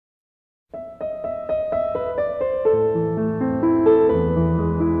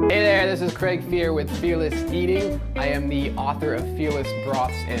this is Craig Fear with Fearless Eating. I am the author of Fearless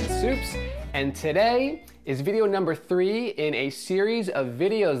Broths and Soups, and today is video number 3 in a series of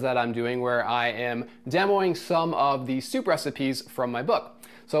videos that I'm doing where I am demoing some of the soup recipes from my book.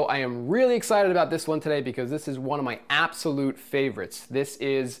 So I am really excited about this one today because this is one of my absolute favorites. This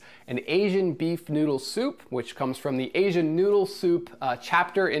is an Asian beef noodle soup, which comes from the Asian noodle soup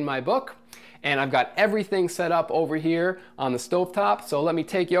chapter in my book. And I've got everything set up over here on the stovetop. So let me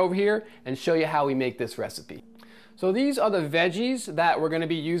take you over here and show you how we make this recipe. So these are the veggies that we're gonna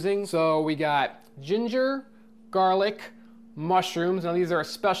be using. So we got ginger, garlic, mushrooms. Now these are a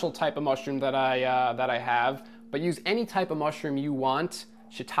special type of mushroom that I have, but use any type of mushroom you want.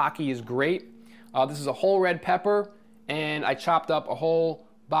 Shiitake is great. This is a whole red pepper, and I chopped up a whole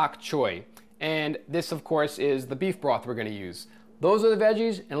bok choy. And this, of course, is the beef broth we're gonna use. Those are the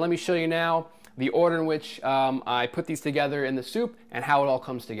veggies, and let me show you now the order in which I put these together in the soup and how it all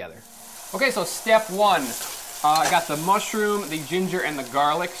comes together. Okay, so step 1. I got the mushroom, the ginger, and the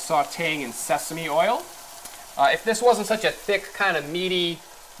garlic sauteing in sesame oil. If this wasn't such a thick, kind of meaty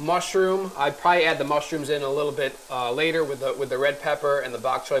mushroom, I'd probably add the mushrooms in a little bit later with the red pepper and the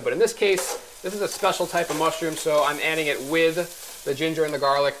bok choy. But in this case, this is a special type of mushroom, so I'm adding it with the ginger and the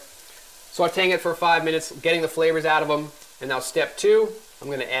garlic, sauteing it for 5 minutes, getting the flavors out of them. And now step 2, I'm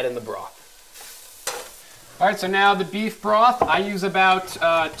going to add in the broth. All right, so now the beef broth. I use about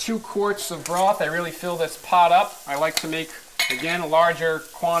 2 quarts of broth. I really fill this pot up. I like to make, again, larger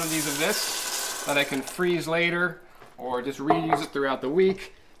quantities of this that I can freeze later or just reuse it throughout the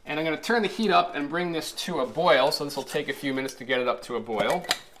week. And I'm going to turn the heat up and bring this to a boil. So this will take a few minutes to get it up to a boil.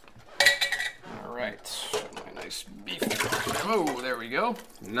 All right, my nice beef broth. Oh, there we go.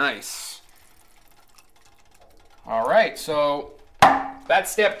 Nice. All right, so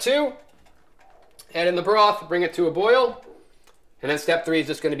that's step 2. Add in the broth, bring it to a boil. And then step 3 is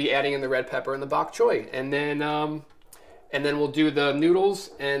just going to be adding in the red pepper and the bok choy. And then we'll do the noodles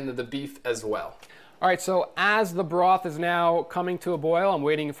and the beef as well. All right, so as the broth is now coming to a boil, I'm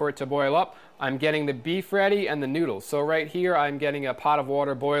waiting for it to boil up. I'm getting the beef ready and the noodles. So right here, I'm getting a pot of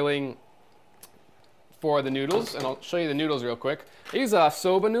water boiling for the noodles. And I'll show you the noodles real quick. I use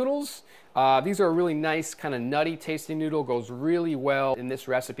soba noodles. These are a really nice, kind of nutty tasting noodle. Goes really well in this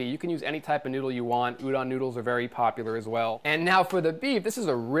recipe. You can use any type of noodle you want. Udon noodles are very popular as well. And now for the beef, this is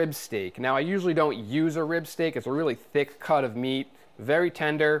a rib steak. Now I usually don't use a rib steak. It's a really thick cut of meat, very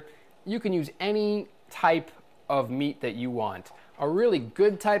tender. You can use any type of meat that you want. A really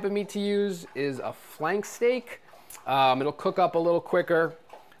good type of meat to use is a flank steak. It'll cook up a little quicker.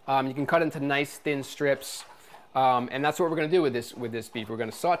 You can cut into nice thin strips. And that's what we're going to do with this beef. We're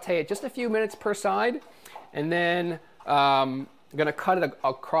going to saute it just a few minutes per side, and then I'm going to cut it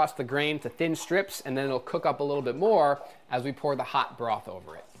across the grain to thin strips, and then it'll cook up a little bit more as we pour the hot broth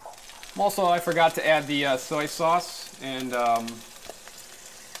over it. Also, I forgot to add the soy sauce, and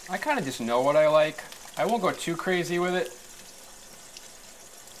I kind of just know what I like. I won't go too crazy with it.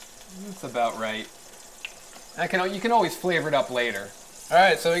 That's about right. You can always flavor it up later. All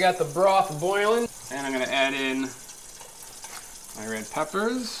right, so we got the broth boiling, and I'm going to add in my red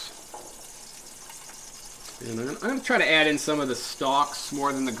peppers. And I'm going to try to add in some of the stalks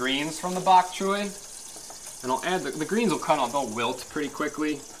more than the greens from the bok choy. And I'll add the greens they'll wilt pretty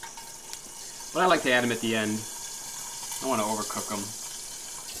quickly. But I like to add them at the end. I don't want to overcook them.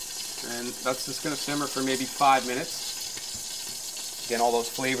 And that's just going to simmer for maybe 5 minutes. Again, all those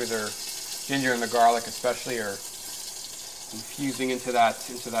flavors ginger and the garlic especially are infusing into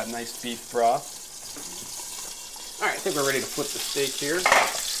that nice beef broth. All right, I think we're ready to flip the steak here.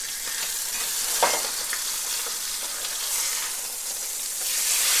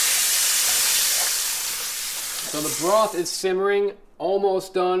 So the broth is simmering,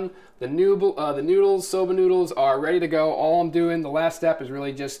 almost done. The noodles, soba noodles, are ready to go. All I'm doing, the last step, is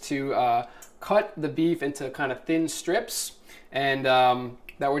really just to cut the beef into kind of thin strips, and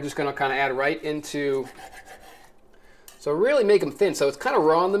that we're just going to kind of add right into. So really make them thin, so it's kind of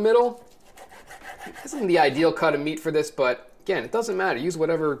raw in the middle. This isn't the ideal cut of meat for this, but again, it doesn't matter. Use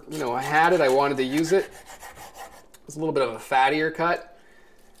whatever, I had it, I wanted to use it. It's a little bit of a fattier cut.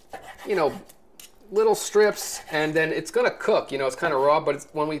 Little strips, and then it's gonna cook. It's kind of raw, but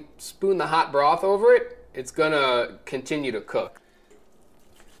when we spoon the hot broth over it, it's gonna continue to cook.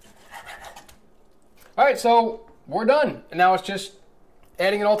 All right, so we're done. And now it's just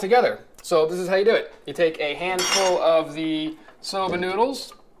adding it all together. So this is how you do it. You take a handful of the soba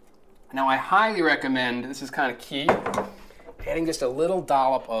noodles. Now I highly recommend, this is kind of key, adding just a little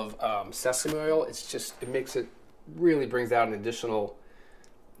dollop of sesame oil. Really brings out an additional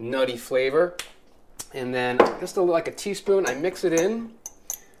nutty flavor. And then just like a teaspoon, I mix it in.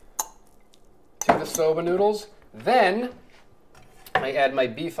 soba noodles. Then I add my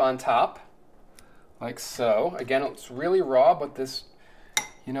beef on top, like so. Again, it's really raw, but this,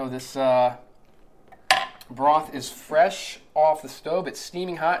 you know, this broth is fresh off the stove. It's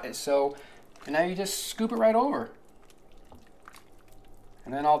steaming hot, and now you just scoop it right over.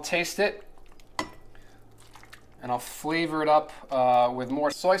 And then I'll taste it, and I'll flavor it up with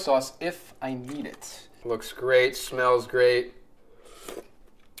more soy sauce if I need it. Looks great, smells great.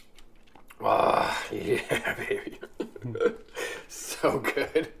 Ah, yeah, baby. So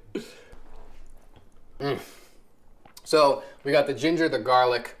good. So we got the ginger, the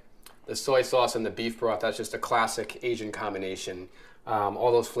garlic, the soy sauce, and the beef broth. That's just a classic Asian combination.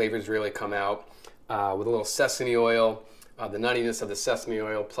 All those flavors really come out with a little sesame oil, the nuttiness of the sesame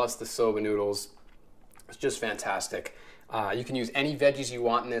oil, plus the soba noodles. It's just fantastic. You can use any veggies you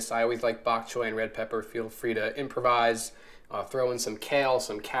want in this. I always like bok choy and red pepper. Feel free to improvise. Throw in some kale,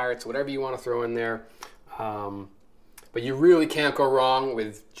 some carrots, whatever you want to throw in there. But you really can't go wrong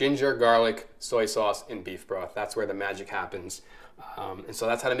with ginger, garlic, soy sauce, and beef broth. That's where the magic happens. And so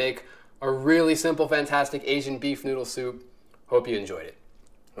that's how to make a really simple, fantastic Asian beef noodle soup. Hope you enjoyed it.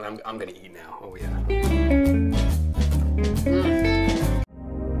 I'm going to eat now. Oh, yeah.